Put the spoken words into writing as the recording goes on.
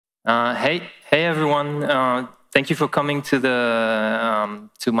Hey everyone! Thank you for coming to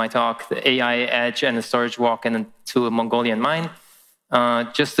to my talk, the AI Edge and the Storage Walk into a Mongolian Mine.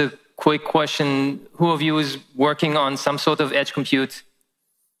 Just a quick question: who of you is working on some sort of edge compute?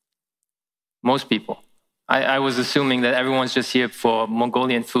 Most people. I was assuming that everyone's just here for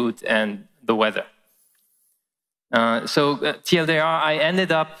Mongolian food and the weather. TLDR, I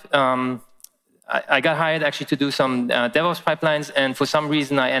ended up. I got hired actually to do some DevOps pipelines, and for some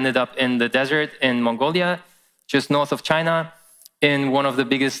reason I ended up in the desert in Mongolia, just north of China, in one of the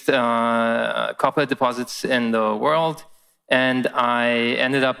biggest copper deposits in the world. And I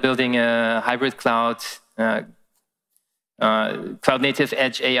ended up building a hybrid cloud, cloud-native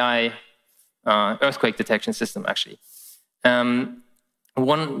edge AI earthquake detection system, actually.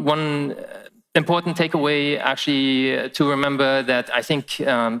 One important takeaway actually to remember that I think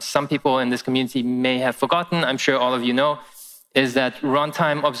some people in this community may have forgotten, I'm sure all of you know, is that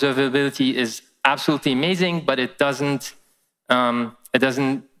runtime observability is absolutely amazing, but it doesn't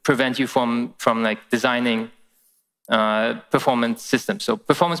prevent you from like designing performance systems. So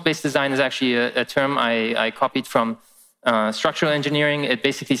performance-based design is actually a term I copied from structural engineering. It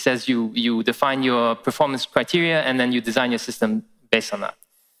basically says you define your performance criteria and then you design your system based on that.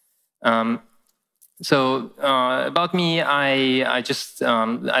 About me, I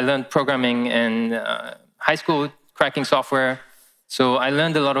learned programming in high school, cracking software. So I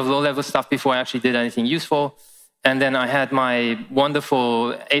learned a lot of low-level stuff before I actually did anything useful. And then I had my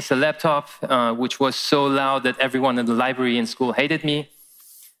wonderful Acer laptop, which was so loud that everyone in the library in school hated me.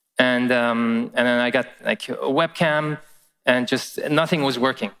 And then I got like a webcam, and just nothing was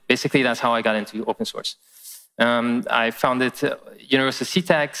working. Basically, that's how I got into open source. I founded Universal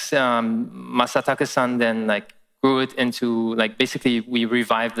CTAX. Masataka-san then like grew it into like basically we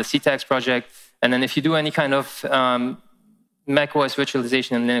revived the CTAX project. And then if you do any kind of macOS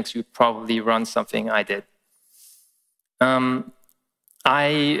virtualization in Linux, you probably run something I did.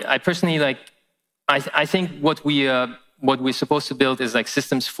 I personally like I think what we're supposed to build is like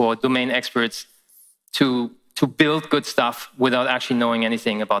systems for domain experts to build good stuff without actually knowing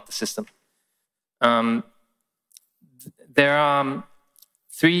anything about the system. There are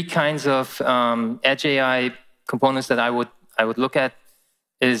three kinds of edge AI components that I would look at.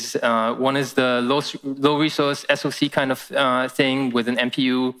 One is the low resource SoC kind of thing with an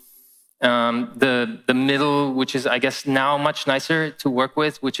MPU. The middle, which is I guess now much nicer to work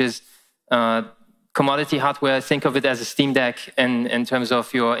with, which is commodity hardware. Think of it as a Steam Deck in terms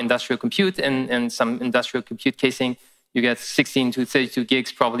of your industrial compute and some industrial compute casing. You get 16 to 32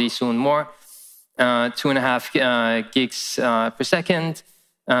 gigs, probably soon more. 2.5 gigs per second,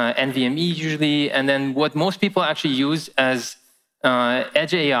 NVMe usually. And then what most people actually use as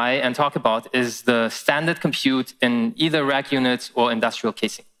edge AI and talk about is the standard compute in either rack units or industrial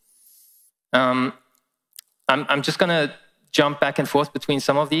casing. I'm just going to jump back and forth between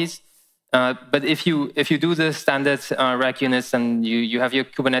some of these. But if you do the standard rack units and you have your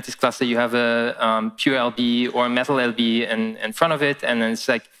Kubernetes cluster, you have a pure LB or a metal LB in front of it, and then it's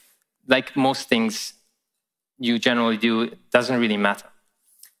like most things you generally do, it doesn't really matter.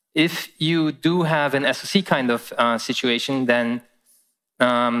 If you do have an SoC kind of situation, then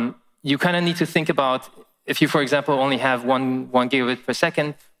you kind of need to think about, if you, for example, only have one gigabit per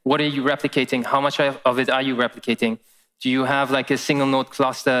second, what are you replicating? How much of it are you replicating? Do you have like a single node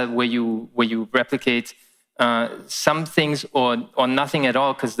cluster where you replicate some things or nothing at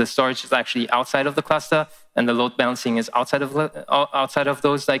all because the storage is actually outside of the cluster and the load balancing is outside of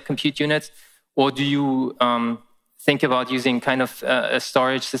those like compute units? Or do you think about using kind of a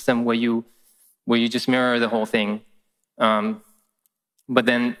storage system where you just mirror the whole thing, but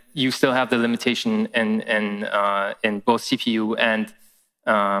then you still have the limitation in both CPU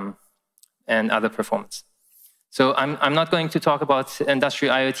and other performance? So I'm not going to talk about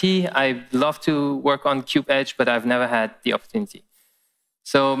industrial IoT. I'd love to work on Cube Edge, but I've never had the opportunity.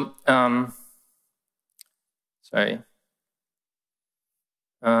 So, sorry.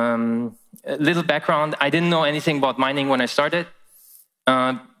 A little background. I didn't know anything about mining when I started.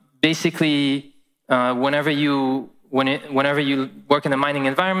 Basically, whenever you work in a mining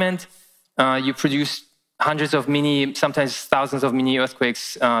environment, you produce hundreds of sometimes thousands of mini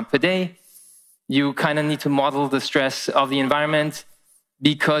earthquakes per day. You kind of need to model the stress of the environment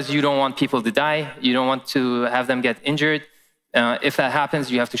because you don't want people to die. You don't want to have them get injured. If that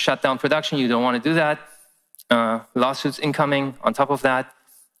happens, you have to shut down production. You don't want to do that. Lawsuits incoming on top of that.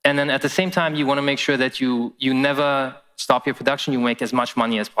 And then at the same time, you want to make sure that you never stop your production. You make as much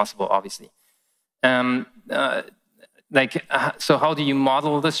money as possible, obviously. So how do you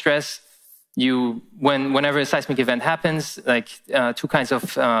model the stress? whenever a seismic event happens, like two kinds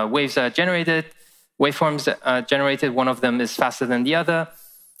of waves are generated, waveforms are generated. One of them is faster than the other.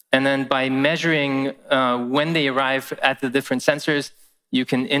 And then by measuring when they arrive at the different sensors, you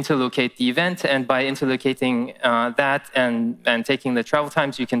can interlocate the event. And by interlocating that and taking the travel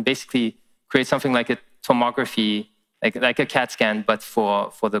times, you can basically create something like a tomography, like a CAT scan, but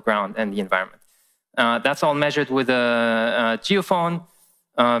for the ground and the environment. That's all measured with a geophone.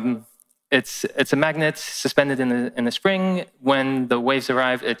 It's a magnet suspended in a spring. When the waves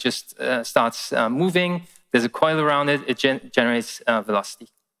arrive, it just starts moving. There's a coil around it. It generates velocity.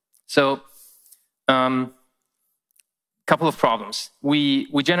 So, couple of problems. We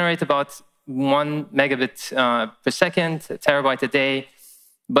generate about 1 megabit per second, a terabyte a day,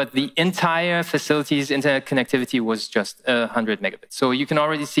 but the entire facility's internet connectivity was just 100 megabits. So you can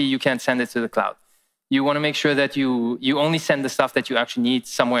already see you can't send it to the cloud. You want to make sure that you only send the stuff that you actually need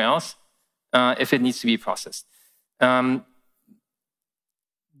somewhere else if it needs to be processed. I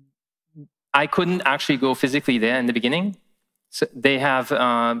couldn't actually go physically there in the beginning. So they have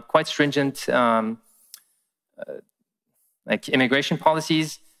quite stringent like immigration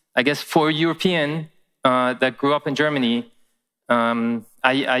policies. I guess for a European that grew up in Germany,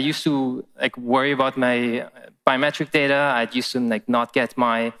 I used to like worry about my biometric data. I used to like not get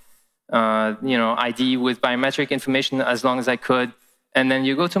my ID with biometric information as long as I could. And then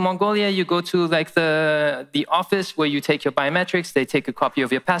you go to Mongolia, you go to like the office where you take your biometrics. They take a copy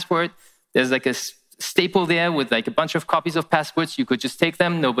of your passport. There's like a staple there with like a bunch of copies of passports. You could just take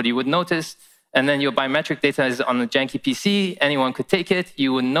them, nobody would notice. And then your biometric data is on a janky PC. Anyone could take it,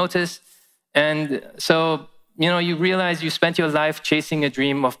 you wouldn't notice. And so, you realize you spent your life chasing a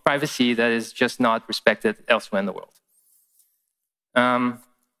dream of privacy that is just not respected elsewhere in the world.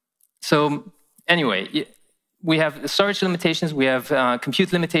 So anyway, we have storage limitations, we have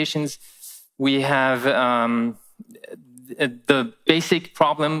compute limitations, we have the basic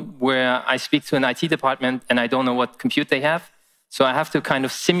problem where I speak to an IT department and I don't know what compute they have. So I have to kind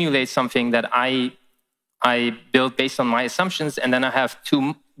of simulate something that I build based on my assumptions, and then I have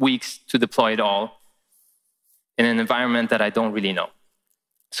 2 weeks to deploy it all in an environment that I don't really know.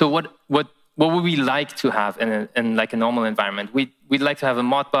 So what would we like to have in like a normal environment? We'd like to have a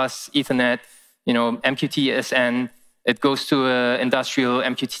Modbus, Ethernet, MQTT SN. It goes to an industrial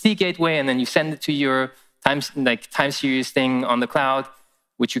MQTT gateway, and then you send it to your time series thing on the cloud,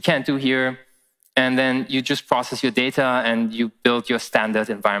 which you can't do here. And then you just process your data and you build your standard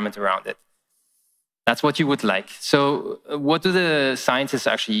environment around it. That's what you would like. So what do the scientists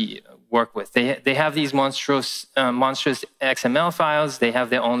actually work with? They have these monstrous XML files. They have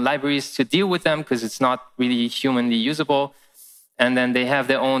their own libraries to deal with them because it's not really humanly usable. And then they have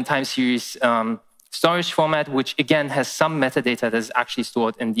their own time series storage format, which again has some metadata that is actually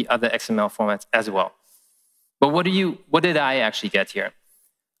stored in the other XML formats as well. But what did I actually get here?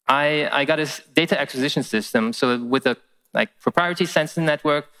 I got a data acquisition system, so with a proprietary sensor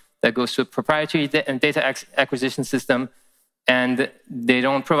network that goes to a proprietary data acquisition system, and they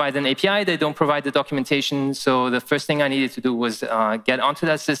don't provide an API, they don't provide the documentation. So the first thing I needed to do was get onto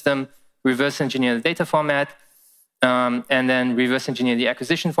that system, reverse engineer the data format, and then reverse engineer the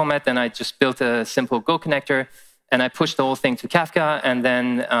acquisition format. Then I just built a simple Go connector, and I pushed the whole thing to Kafka, and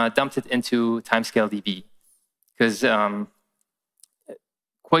then dumped it into Timescale DB. Because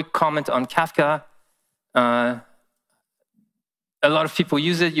quick comment on Kafka. A lot of people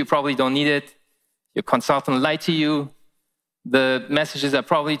use it. You probably don't need it. Your consultant lied to you. The messages are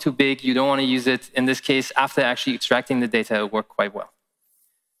probably too big. You don't want to use it. In this case, after actually extracting the data, it worked quite well.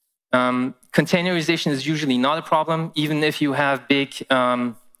 Containerization is usually not a problem, even if you have big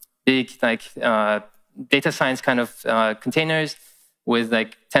data science kind of containers with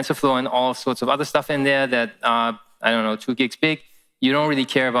like TensorFlow and all sorts of other stuff in there that are, I don't know, 2 gigs big. You don't really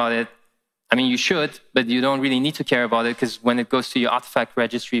care about it. I mean, you should, but you don't really need to care about it because when it goes to your artifact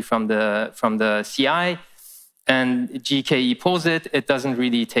registry from the CI and GKE pulls it, it doesn't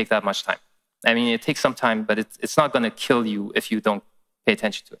really take that much time. I mean, it takes some time, but it's not going to kill you if you don't pay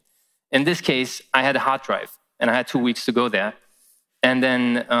attention to it. In this case, I had a hard drive, and I had 2 weeks to go there. And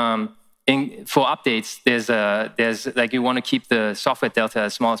then for updates, there's like you want to keep the software delta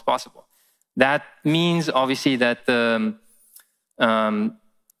as small as possible. That means obviously that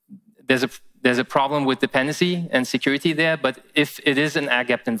there's a problem with dependency and security there, but if it is an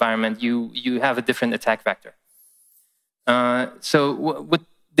air-gapped environment, you have a different attack vector. So what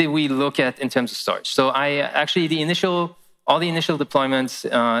did we look at in terms of storage? So I actually, all the initial deployments,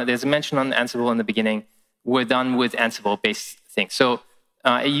 there's a mention on Ansible in the beginning, were done with Ansible-based things. So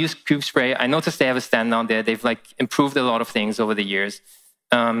I used KubeSpray. I noticed they have a stand down there. They've like improved a lot of things over the years.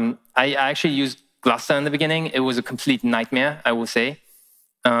 I actually used Gluster in the beginning. It was a complete nightmare, I will say.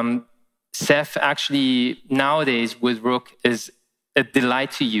 Ceph actually, nowadays with Rook, is a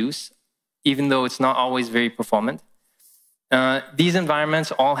delight to use, even though it's not always very performant. These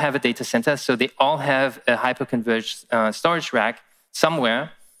environments all have a data center, so they all have a hyperconverged storage rack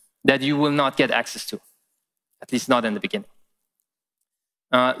somewhere that you will not get access to, at least not in the beginning.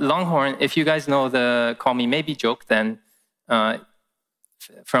 Longhorn, if you guys know the call me maybe joke, then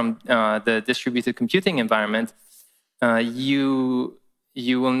from the distributed computing environment, you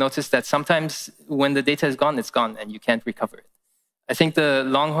will notice that sometimes when the data is gone, it's gone and you can't recover it. I think the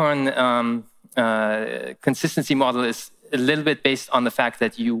Longhorn consistency model is a little bit based on the fact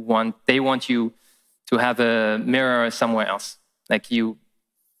that they want you to have a mirror somewhere else. Like you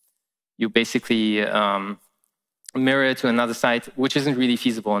basically mirror to another site, which isn't really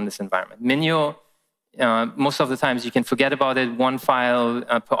feasible in this environment. Minio, most of the times you can forget about it. One file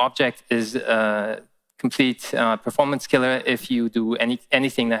per object is a complete performance killer if you do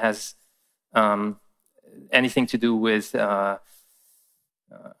anything that has anything to do with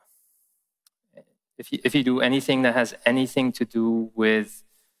if you do anything that has anything to do with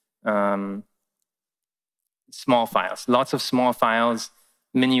small files, lots of small files,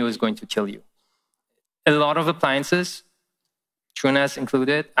 Minio is going to kill you. A lot of appliances, TrueNAS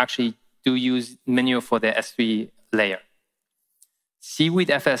included, actually do use Minio for their S3 layer. Seaweed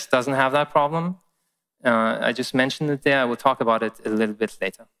FS doesn't have that problem. I just mentioned it there. I will talk about it a little bit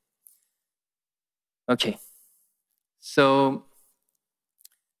later. Okay. So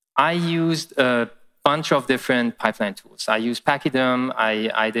I used a bunch of different pipeline tools. I used Pachyderm.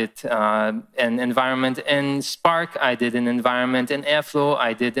 I did an environment in Spark. I did an environment in Airflow.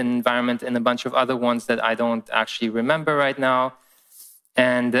 I did an environment in a bunch of other ones that I don't actually remember right now.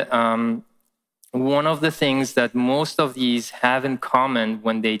 And one of the things that most of these have in common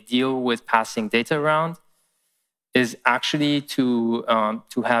when they deal with passing data around is actually to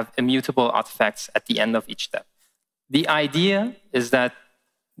have immutable artifacts at the end of each step. The idea is that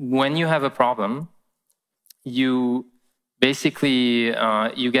when you have a problem, you basically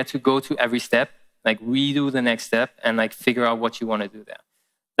you get to go to every step, like redo the next step, and like figure out what you want to do there.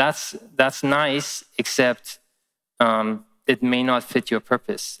 That's nice, except it may not fit your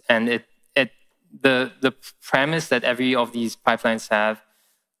purpose. And the premise that every of these pipelines have,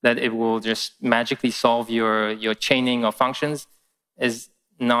 that it will just magically solve your chaining of functions, is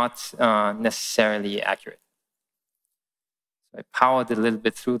not necessarily accurate. So I powered a little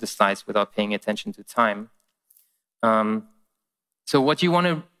bit through the slides without paying attention to time. So what you want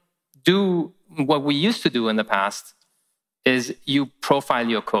to do, what we used to do in the past, is you profile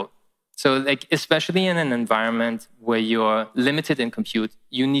your code. So like, especially in an environment where you're limited in compute,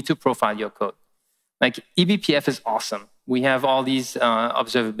 you need to profile your code. Like eBPF is awesome. We have all these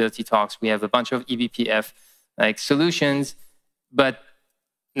observability talks. We have a bunch of eBPF like solutions, but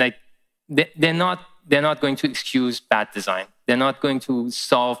like they're not going to excuse bad design. They're not going to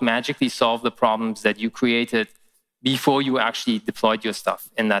magically solve the problems that you created before you actually deployed your stuff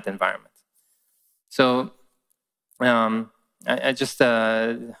in that environment. So I just,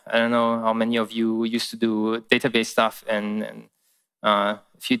 I don't know how many of you used to do database stuff a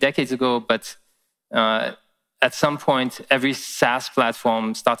few decades ago, but at some point, every SaaS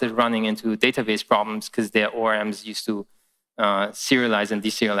platform started running into database problems because their ORMs used to serialize and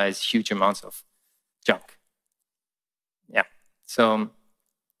deserialize huge amounts of junk. Yeah, so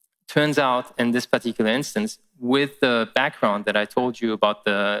turns out in this particular instance, with the background that I told you about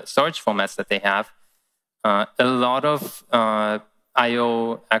the storage formats that they have, a lot of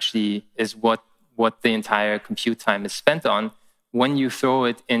I/O actually is what the entire compute time is spent on when you throw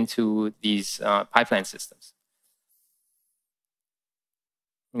it into these pipeline systems.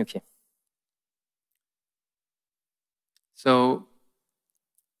 Okay. So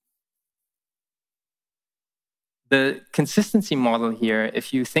the consistency model here,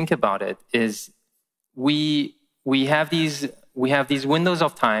 if you think about it, is we have these windows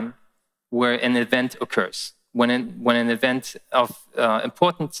of time where an event occurs, when an event of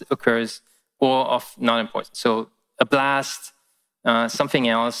importance occurs or of not importance. So a blast, something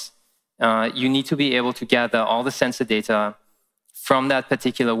else, you need to be able to gather all the sensor data from that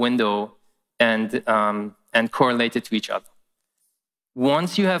particular window and correlate it to each other.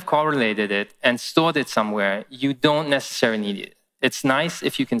 Once you have correlated it and stored it somewhere, you don't necessarily need it. It's nice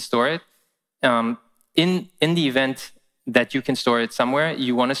if you can store it. In the event that you can store it somewhere,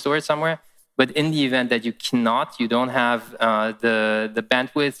 you want to store it somewhere, but in the event that you cannot, you don't have the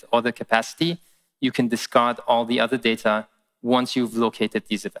bandwidth or the capacity, you can discard all the other data once you've located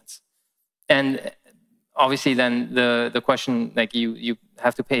these events. And obviously, then the question, like you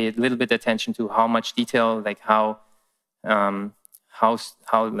have to pay a little bit attention to how much detail, like how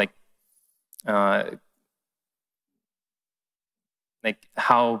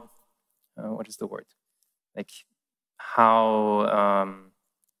what is the word? Like how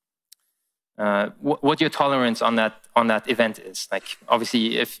what your tolerance on that event is. Like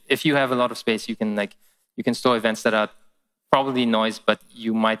obviously, if you have a lot of space, you can store events that are probably noise, but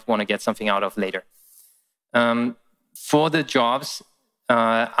you might want to get something out of later. For the jobs,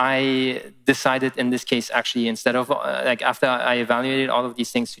 I decided in this case, actually, instead of like after I evaluated all of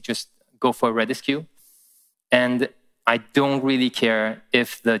these things, to just go for a Redis queue. And I don't really care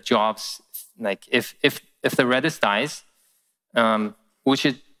if the jobs, like if the Redis dies, which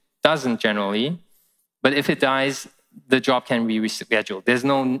it doesn't generally, but if it dies, the job can be rescheduled. There's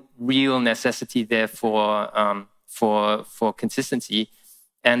no real necessity there for consistency.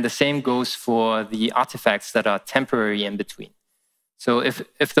 And the same goes for the artifacts that are temporary in between. So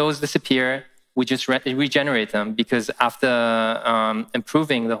if those disappear, we just regenerate them, because after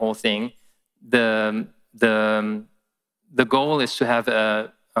improving the whole thing, the goal is to have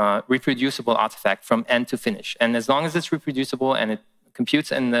a reproducible artifact from end to finish. And as long as it's reproducible and it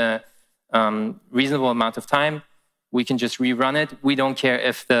computes in the reasonable amount of time, we can just rerun it. We don't care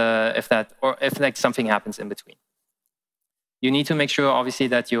if like something happens in between. You need to make sure, obviously,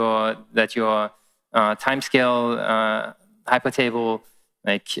 that your timescale hypertable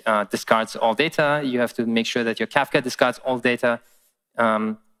discards all data. You have to make sure that your Kafka discards all data,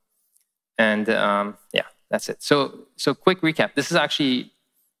 yeah, that's it. So quick recap. This is actually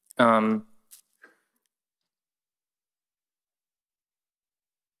a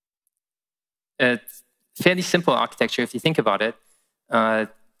fairly simple architecture if you think about it.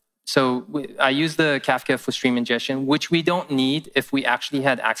 So I use the Kafka for stream ingestion, which we don't need if we actually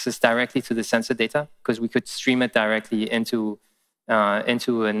had access directly to the sensor data, because we could stream it directly into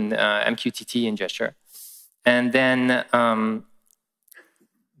an MQTT ingester. And then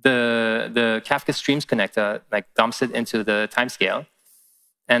the Kafka Streams connector dumps it into the timescale.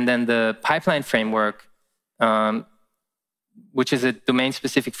 And then the pipeline framework, which is a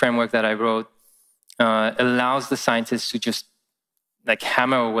domain-specific framework that I wrote, allows the scientists to just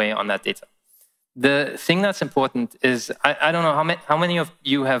hammer away on that data. The thing that's important is, I don't know how many of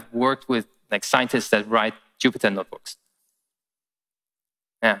you have worked with scientists that write Jupyter notebooks.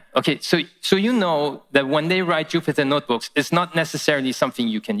 Yeah. Okay. So you know that when they write Jupyter notebooks, it's not necessarily something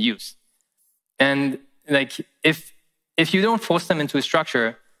you can use. And if you don't force them into a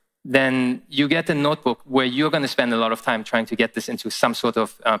structure, then you get a notebook where you're going to spend a lot of time trying to get this into some sort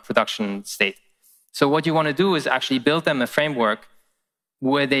of production state. So what you want to do is actually build them a framework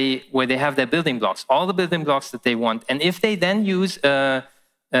where they have their building blocks, all the building blocks that they want. And if they then use if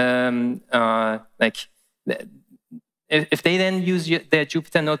they then use their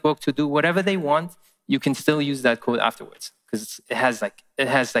Jupyter notebook to do whatever they want, you can still use that code afterwards, because it has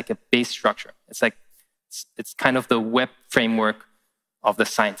a base structure. It's kind of the web framework of the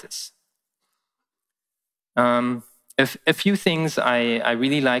scientists. A few things I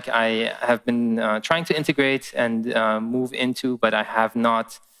really like, I have been trying to integrate and move into, but I have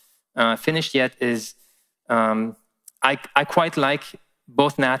not finished yet, is I quite like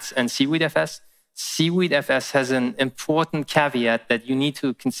both NATS and SeaweedFS. SeaweedFS has an important caveat that you need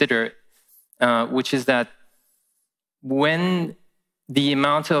to consider, which is that when the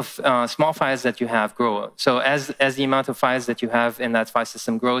amount of small files that you have grow, so as the amount of files that you have in that file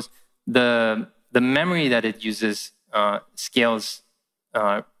system grows, the memory that it uses scales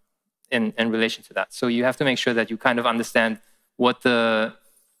in relation to that. So you have to make sure that you kind of understand what the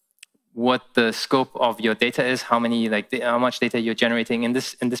scope of your data is, how much data you're generating. In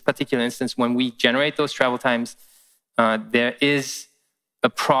this particular instance, when we generate those travel times, there is a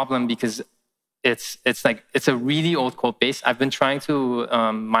problem because it's a really old code base. I've been trying to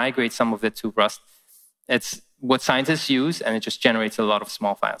migrate some of it to Rust. It's what scientists use, and it just generates a lot of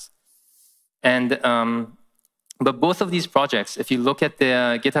small files. And but both of these projects, if you look at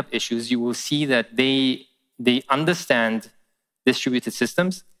their GitHub issues, you will see that they understand distributed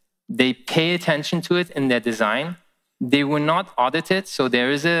systems. They pay attention to it in their design. They were not audited, so there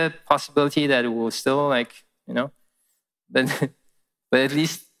is a possibility that it will still but at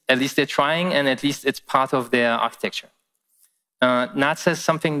least they're trying, and at least it's part of their architecture. NATS has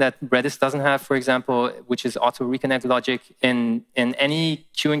something that Redis doesn't have, for example, which is auto reconnect logic. In any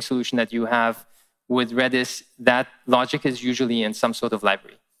queuing solution that you have with Redis, that logic is usually in some sort of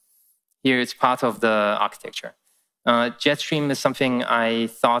library. Here, it's part of the architecture. Jetstream is something I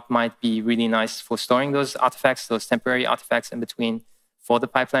thought might be really nice for storing those artifacts, those temporary artifacts in between for the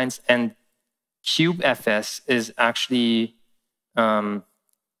pipelines. And kubefs is actually a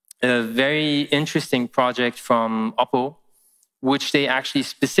very interesting project from Oppo, which they actually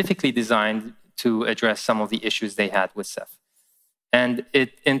specifically designed to address some of the issues they had with Ceph. And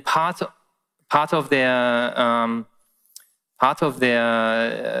it, in part of their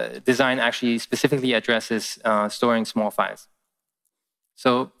design actually specifically addresses storing small files.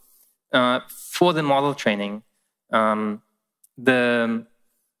 So for the model training, the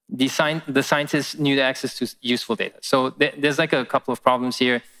scientists need access to useful data. So there's like a couple of problems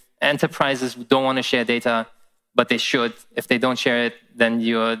here. Enterprises don't want to share data, but they should. If they don't share it, then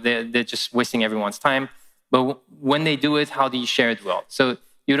they're just wasting everyone's time. But when they do it, how do you share it well? So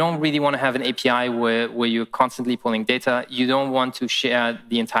you don't really want to have an API where you're constantly pulling data. You don't want to share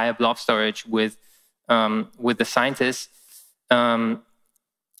the entire blob storage with the scientists.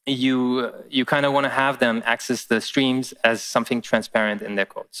 You kind of want to have them access the streams as something transparent in their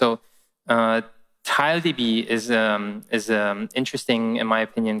code. So TileDB is interesting, in my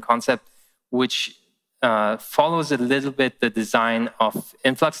opinion, concept, which follows a little bit the design of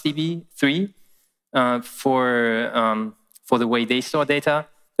InfluxDB 3 for the way they store data.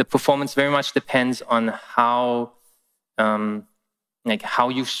 The performance very much depends on how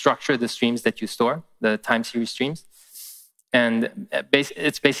you structure the streams that you store, the time series streams. And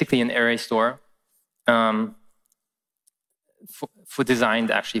it's basically an array store for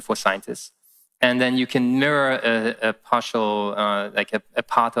designed actually for scientists. And then you can mirror a partial, like a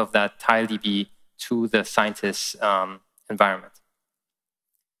part of that TileDB to the scientist's environment.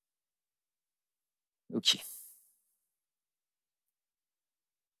 Okay.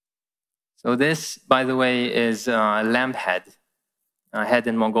 So this, by the way, is lamb head. Head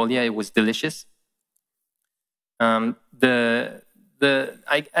in Mongolia. It was delicious. I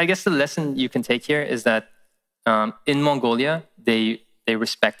guess the lesson you can take here is that in Mongolia, they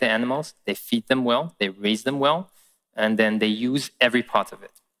respect the animals, they feed them well, they raise them well, and then they use every part of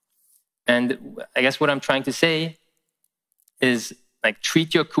it. And I guess what I'm trying to say is, like,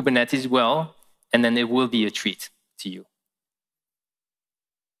 treat your Kubernetes well, and then it will be a treat to you.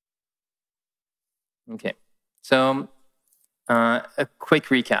 Okay, so a quick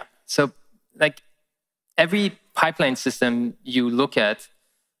recap. So, like, every pipeline system you look at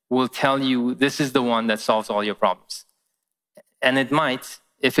will tell you this is the one that solves all your problems. And it might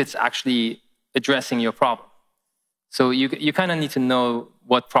if it's actually addressing your problem. So you kind of need to know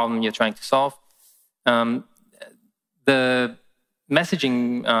what problem you're trying to solve. The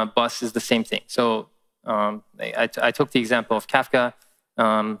messaging bus is the same thing. So I took the example of Kafka.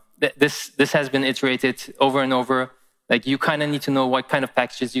 This has been iterated over and over. Like, you kind of need to know what kind of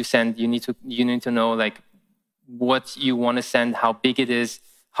packages you send. You need to know, like, what you want to send, how big it is,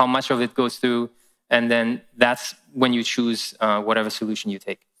 how much of it goes through, and then that's when you choose whatever solution you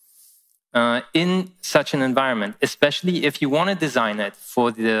take. In such an environment, especially if you want to design it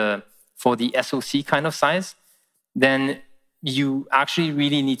for the SOC kind of size, then you actually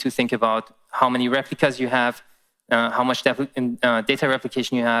really need to think about how many replicas you have, how much data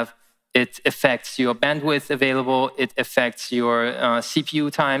replication you have. It affects your bandwidth available. It affects your CPU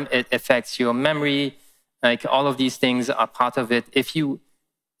time. It affects your memory. Like, all of these things are part of it. If you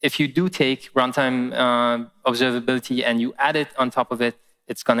do take runtime observability and you add it on top of it,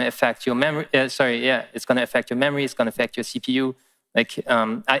 it's going to affect your memory. It's going to affect your memory. It's going to affect your CPU. Like,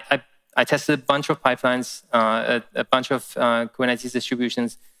 I tested a bunch of pipelines, a bunch of Kubernetes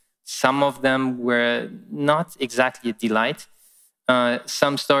distributions. Some of them were not exactly a delight.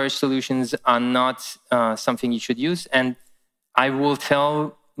 Some storage solutions are not something you should use. And I will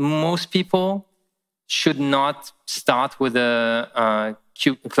tell most people should not start with a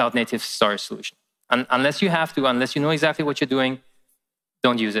cloud-native storage solution. Unless you have to, unless you know exactly what you're doing,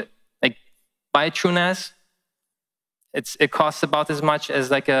 don't use it. Like, buy TrueNAS. It costs about as much as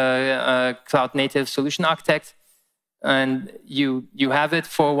like a cloud-native solution architect, and you have it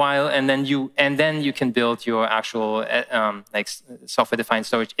for a while, and then you can build your actual like software-defined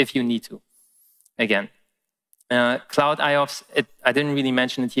storage if you need to. Again, cloud IOPS. I didn't really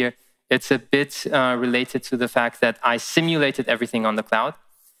mention it here. It's a bit related to the fact that I simulated everything on the cloud,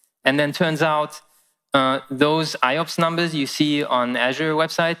 and then turns out those IOPS numbers you see on Azure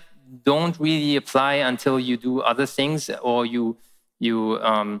website don't really apply until you do other things, or you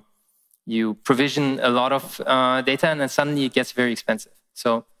provision a lot of data, and then suddenly it gets very expensive.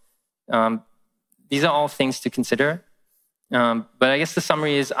 So these are all things to consider. But I guess the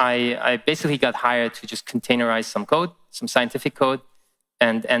summary is I basically got hired to just containerize some code, some scientific code,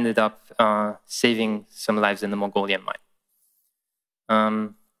 and ended up saving some lives in the Mongolian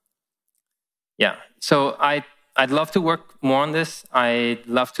mine. Yeah, so I I'd love to work more on this. I'd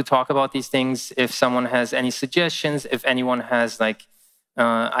love to talk about these things. If someone has any suggestions, if anyone has like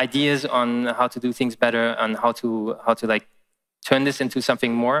ideas on how to do things better and how to like turn this into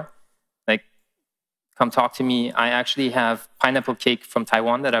something more, like come talk to me. I actually have pineapple cake from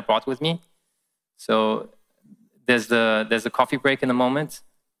Taiwan that I brought with me. So there's the coffee break in a moment.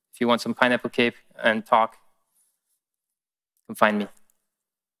 If you want some pineapple cake and talk, you can find me.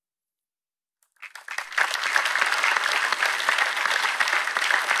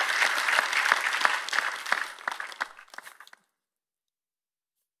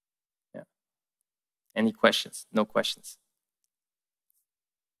 Yeah. Any questions? No questions.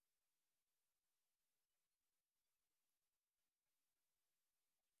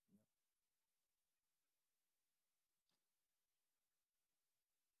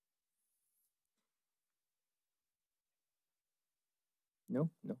 No.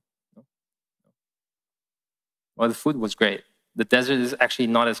 Well, the food was great. The desert is actually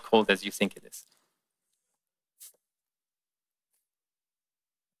not as cold as you think it is.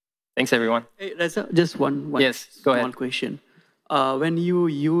 Thanks, everyone. Hey, Reza, just one yes, go ahead. One question. When you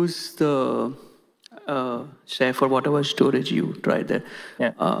use the Chef or whatever storage you tried there,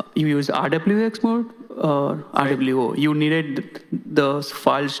 you use RWX mode or RWO? You needed those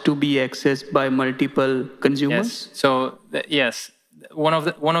files to be accessed by multiple consumers? Yes. So yes, one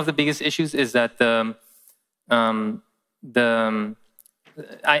of the biggest issues is that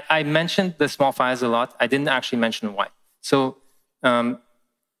I mentioned the small files a lot. I didn't actually mention why. So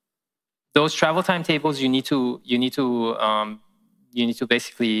those travel time tables you need to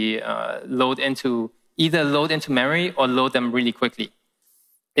basically either load into memory or load them really quickly.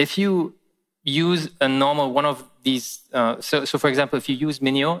 If you use a normal one of these, so for example, if you use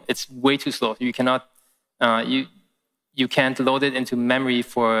Minio, it's way too slow. You cannot you can't load it into memory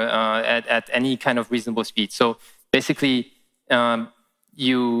for at any kind of reasonable speed. So basically,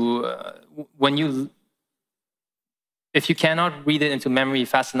 if you cannot read it into memory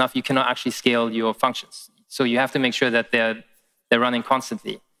fast enough, you cannot actually scale your functions. So you have to make sure that they're running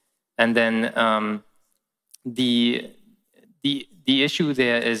constantly. And then the issue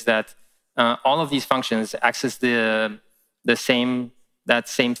there is that all of these functions access that same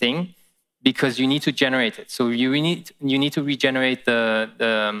thing because you need to generate it. So you need to regenerate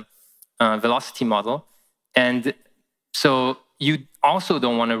the velocity model, and so you also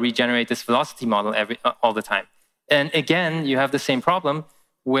don't want to regenerate this velocity model all the time. And again, you have the same problem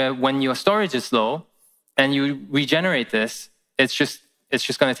where when your storage is low and you regenerate this, it's just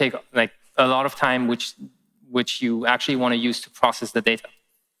going to take like a lot of time, which you actually want to use to process the data.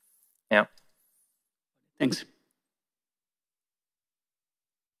 Yeah. Thanks.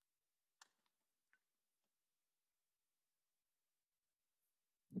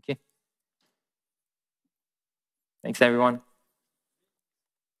 Okay. Thanks, everyone.